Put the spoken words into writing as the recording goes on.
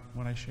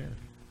what I shared?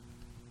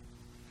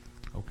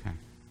 Okay.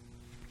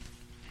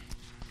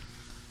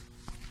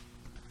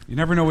 You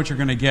never know what you're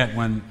going to get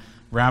when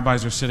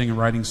rabbis are sitting and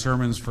writing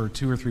sermons for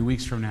 2 or 3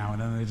 weeks from now,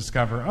 and then they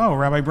discover, oh,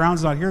 Rabbi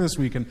Brown's not here this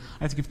week, and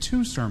I have to give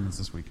 2 sermons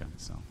this weekend.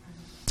 So,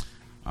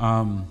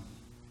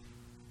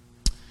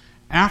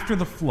 after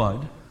the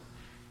flood,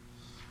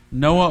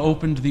 Noah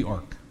opened the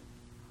ark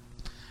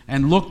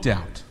and looked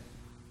out,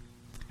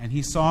 and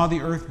he saw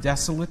the earth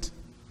desolate,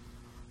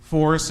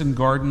 forests and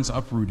gardens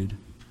uprooted,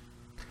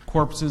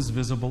 corpses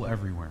visible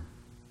everywhere.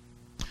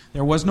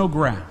 There was no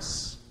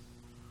grass.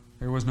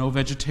 There was no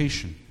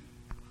vegetation.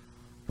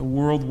 The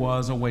world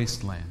was a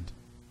wasteland.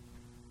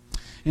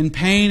 In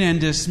pain and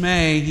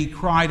dismay, he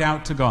cried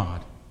out to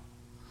God.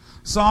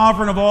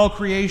 Sovereign of all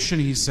creation,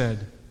 he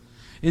said,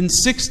 in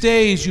 6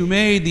 days you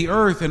made the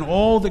earth and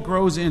all that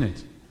grows in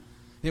it.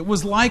 It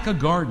was like a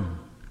garden,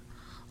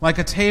 like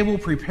a table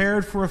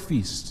prepared for a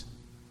feast.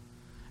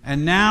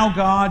 And now,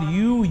 God,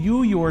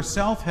 you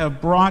yourself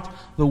have brought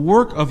the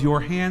work of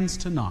your hands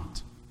to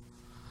naught,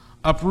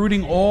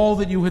 uprooting all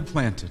that you had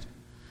planted,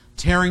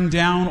 tearing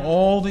down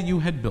all that you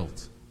had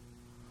built.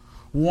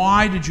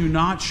 Why did you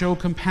not show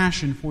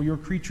compassion for your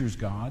creatures,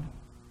 God?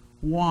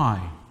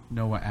 Why?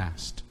 Noah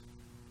asked.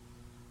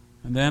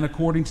 And then,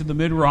 according to the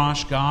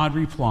Midrash, God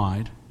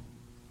replied,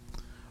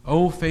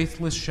 O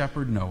faithless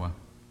shepherd Noah,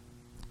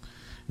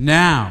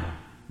 now,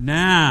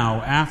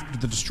 after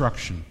the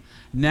destruction,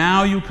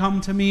 now you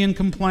come to me and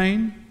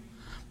complain?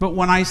 But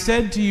when I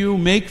said to you,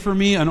 make for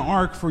me an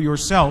ark for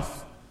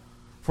yourself,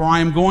 for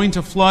I am going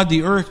to flood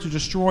the earth to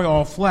destroy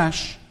all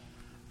flesh,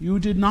 you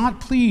did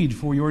not plead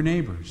for your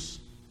neighbors.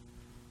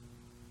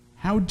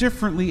 How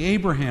differently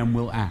Abraham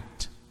will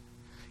act.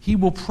 He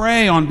will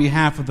pray on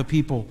behalf of the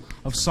people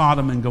of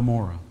Sodom and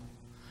Gomorrah.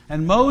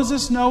 And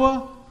Moses,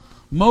 Noah,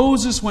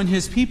 Moses, when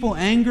his people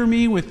anger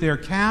me with their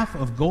calf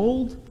of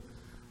gold,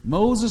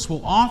 Moses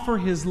will offer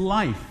his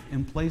life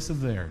in place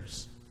of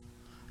theirs.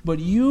 But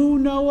you,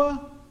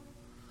 Noah,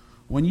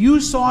 when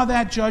you saw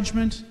that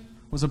judgment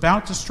was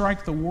about to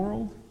strike the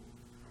world,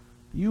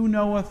 you,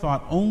 Noah,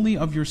 thought only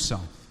of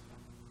yourself,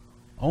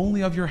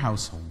 only of your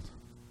household,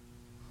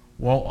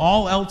 while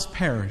all else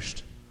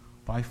perished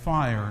by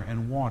fire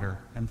and water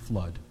and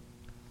flood.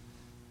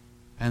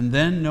 And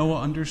then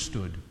Noah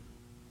understood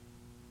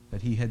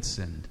that he had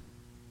sinned.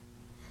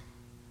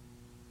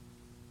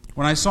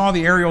 When I saw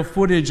the aerial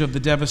footage of the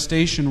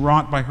devastation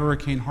wrought by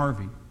Hurricane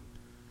Harvey,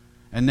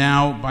 and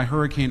now by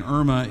Hurricane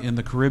Irma in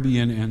the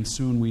Caribbean, and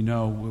soon we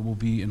know it will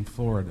be in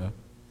Florida,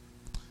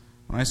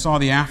 when I saw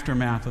the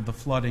aftermath of the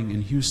flooding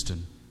in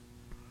Houston,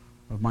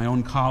 of my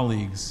own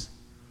colleagues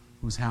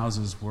whose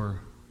houses were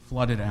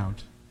flooded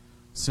out,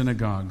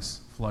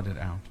 synagogues flooded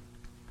out,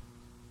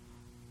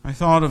 I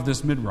thought of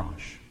this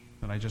midrash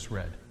that I just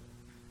read,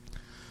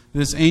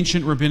 this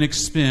ancient rabbinic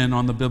spin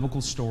on the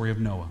biblical story of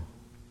Noah.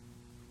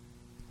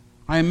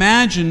 I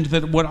imagined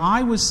that what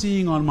I was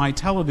seeing on my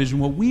television,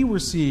 what we were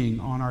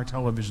seeing on our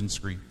television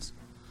screens,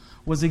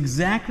 was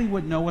exactly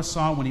what Noah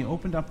saw when he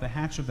opened up the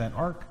hatch of that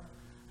ark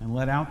and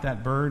let out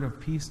that bird of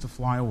peace to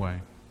fly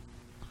away.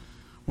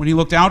 When he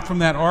looked out from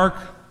that ark,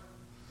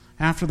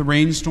 after the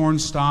rainstorm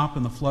stopped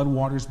and the flood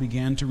waters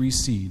began to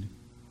recede,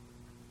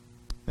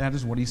 that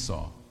is what he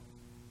saw,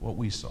 what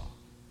we saw.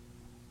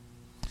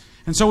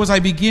 And so as I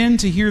begin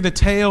to hear the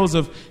tales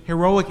of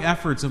heroic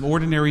efforts of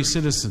ordinary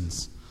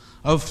citizens,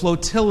 of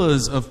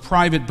flotillas of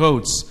private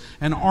boats,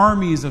 and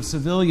armies of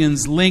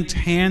civilians linked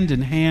hand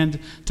in hand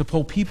to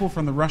pull people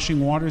from the rushing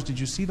waters, did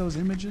you see those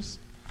images?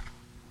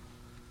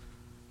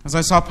 As I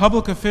saw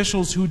public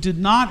officials who did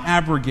not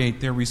abrogate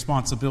their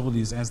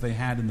responsibilities as they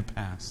had in the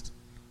past,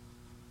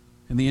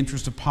 in the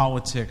interest of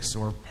politics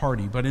or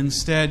party, but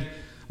instead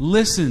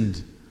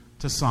listened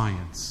to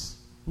science,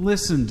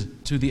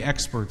 listened to the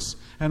experts,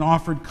 and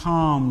offered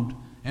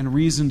calm and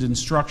reasoned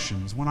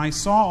instructions. When I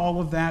saw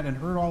all of that and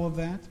heard all of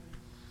that,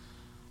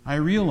 I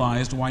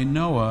realized why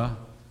Noah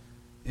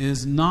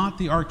is not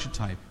the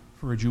archetype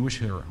for a Jewish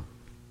hero,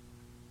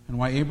 and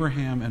why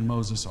Abraham and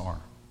Moses are.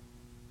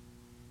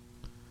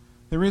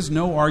 There is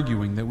no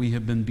arguing that we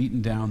have been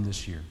beaten down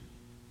this year,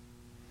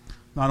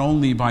 not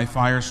only by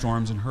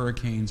firestorms and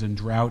hurricanes and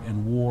drought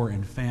and war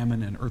and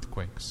famine and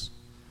earthquakes.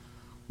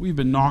 We've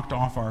been knocked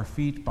off our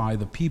feet by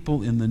the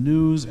people in the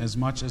news as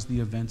much as the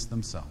events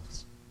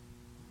themselves.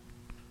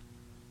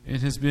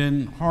 It has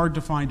been hard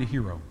to find a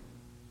hero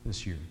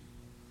this year,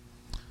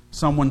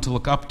 someone to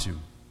look up to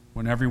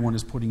when everyone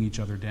is putting each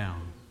other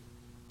down.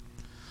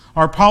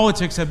 Our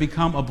politics have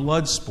become a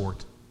blood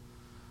sport.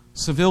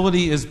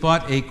 Civility is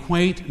but a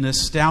quaint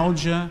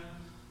nostalgia,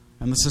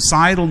 and the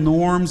societal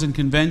norms and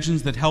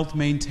conventions that help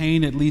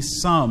maintain at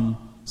least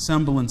some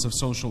semblance of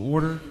social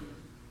order,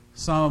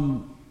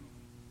 some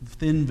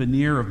thin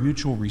veneer of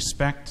mutual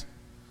respect,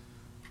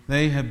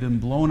 they have been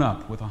blown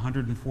up with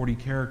 140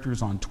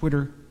 characters on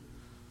Twitter,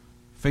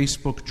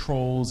 Facebook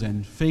trolls,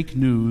 and fake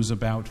news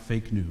about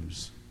fake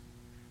news.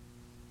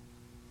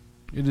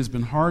 It has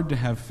been hard to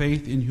have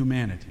faith in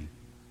humanity,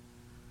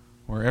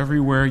 where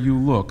everywhere you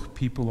look,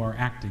 people are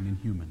acting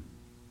inhuman.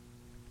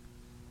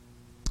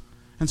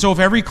 And so if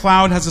every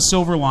cloud has a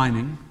silver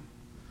lining,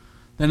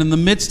 then in the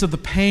midst of the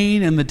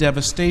pain and the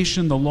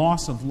devastation, the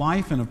loss of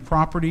life and of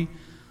property,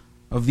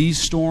 of these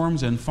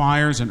storms and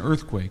fires and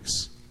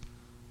earthquakes,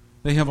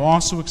 they have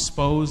also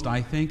exposed,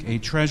 I think, a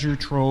treasure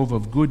trove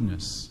of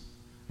goodness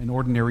in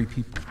ordinary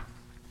people.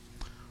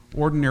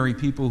 Ordinary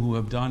people who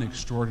have done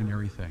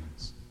extraordinary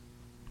things.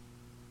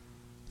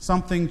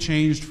 Something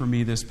changed for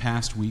me this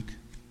past week.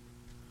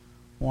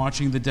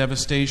 Watching the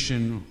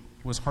devastation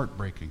was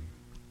heartbreaking.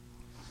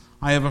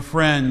 I have a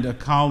friend, a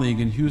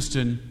colleague in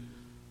Houston,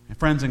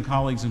 friends and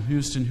colleagues in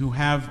Houston who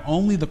have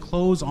only the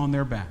clothes on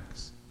their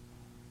backs.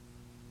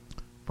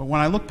 But when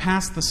I look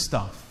past the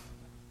stuff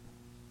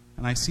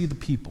and I see the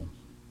people,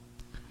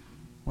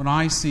 when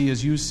I see,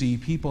 as you see,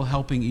 people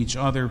helping each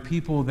other,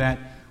 people that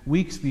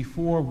weeks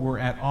before were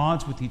at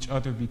odds with each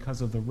other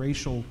because of the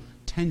racial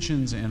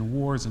tensions and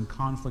wars and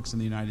conflicts in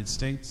the United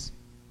States,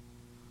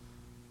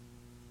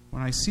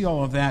 when I see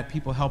all of that,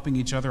 people helping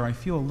each other, I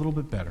feel a little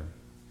bit better.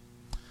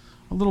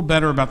 A little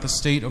better about the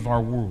state of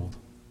our world.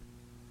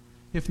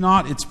 If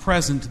not its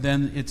present,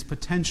 then its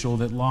potential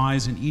that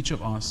lies in each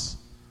of us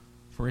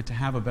for it to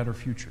have a better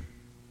future.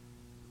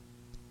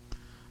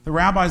 The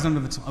rabbis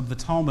of the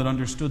Talmud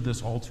understood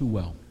this all too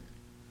well.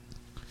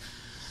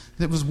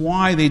 That was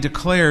why they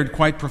declared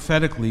quite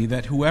prophetically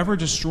that whoever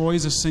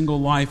destroys a single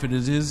life, it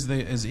is as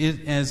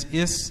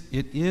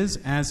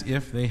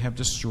if they have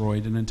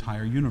destroyed an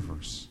entire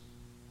universe.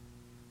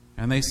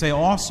 And they say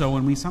also,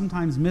 and we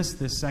sometimes miss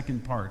this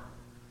second part,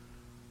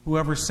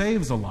 whoever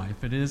saves a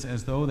life, it is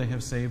as though they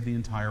have saved the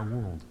entire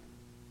world.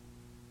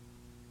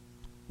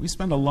 We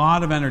spend a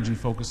lot of energy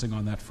focusing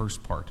on that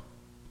first part,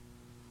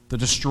 the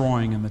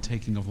destroying and the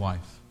taking of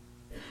life.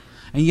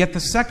 And yet the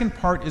second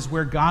part is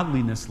where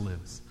godliness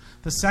lives.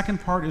 The second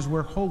part is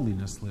where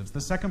holiness lives.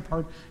 The second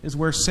part is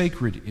where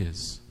sacred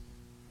is.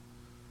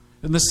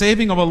 In the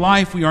saving of a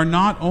life, we are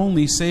not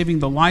only saving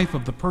the life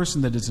of the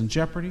person that is in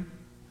jeopardy,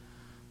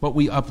 but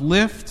we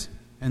uplift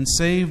and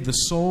save the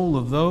soul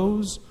of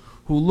those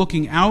who,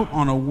 looking out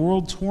on a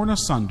world torn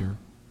asunder,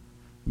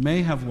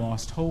 may have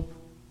lost hope,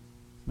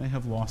 may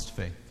have lost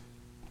faith.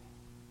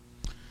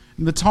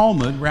 In the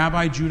Talmud,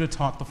 Rabbi Judah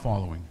taught the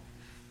following: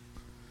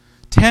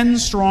 10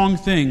 strong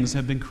things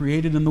have been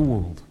created in the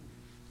world.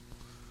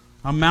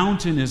 A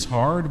mountain is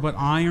hard, but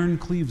iron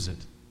cleaves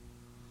it.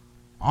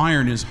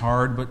 Iron is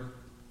hard, but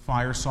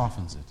fire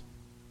softens it.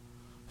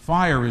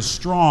 Fire is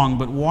strong,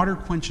 but water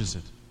quenches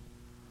it.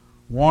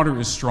 Water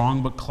is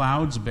strong, but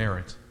clouds bear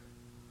it.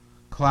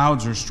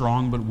 Clouds are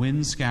strong, but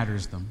wind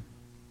scatters them.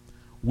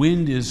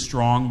 Wind is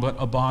strong, but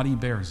a body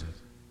bears it.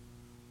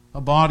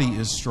 A body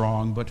is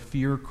strong, but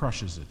fear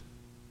crushes it.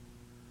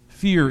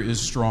 Fear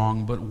is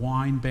strong, but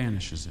wine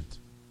banishes it.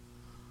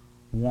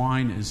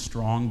 Wine is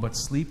strong, but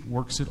sleep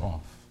works it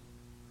off.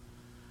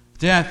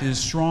 Death is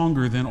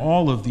stronger than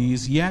all of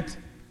these, yet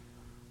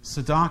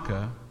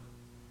tzedakah,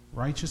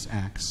 righteous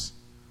acts,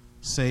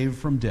 save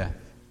from death.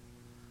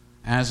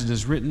 As it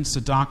is written,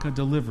 tzedakah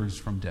delivers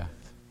from death.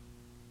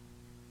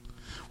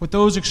 What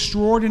those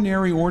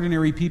extraordinary,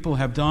 ordinary people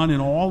have done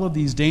in all of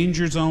these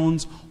danger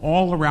zones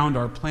all around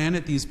our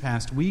planet these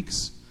past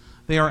weeks,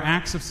 they are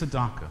acts of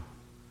tzedakah.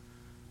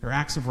 They're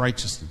acts of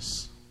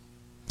righteousness.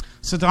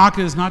 Tzedakah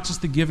is not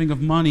just the giving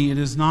of money. It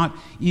is not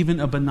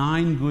even a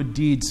benign good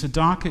deed.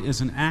 Tzedakah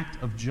is an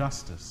act of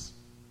justice.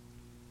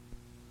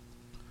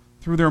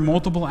 Through their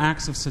multiple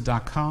acts of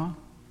tzedakah,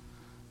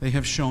 they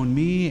have shown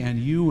me and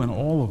you and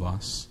all of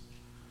us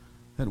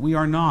that we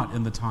are not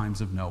in the times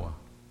of Noah.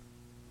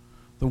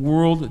 The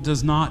world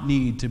does not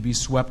need to be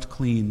swept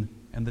clean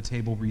and the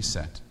table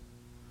reset.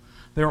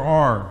 There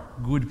are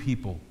good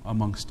people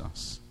amongst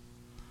us,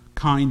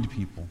 kind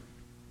people,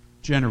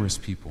 generous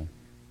people,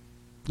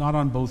 not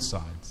on both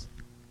sides,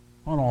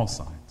 on all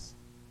sides.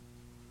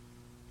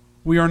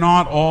 We are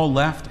not all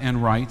left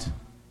and right.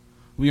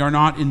 We are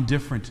not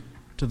indifferent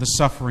to the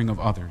suffering of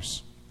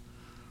others.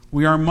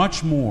 We are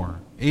much more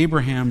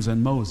Abraham's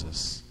and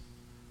Moses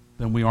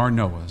than we are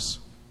Noah's.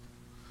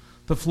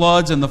 The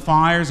floods and the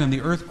fires and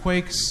the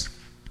earthquakes,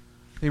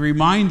 they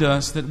remind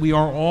us that we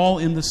are all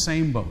in the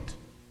same boat,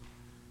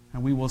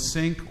 and we will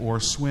sink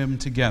or swim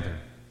together.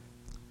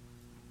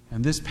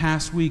 And this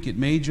past week, it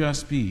may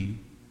just be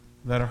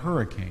that a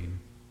hurricane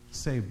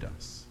saved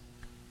us.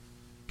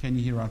 Ken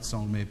Yehi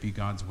Ratzon, may it be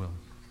God's will.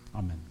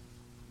 Amen.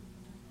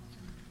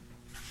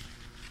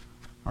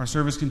 Our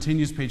service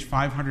continues, page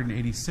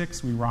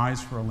 586. We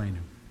rise for Aleinu.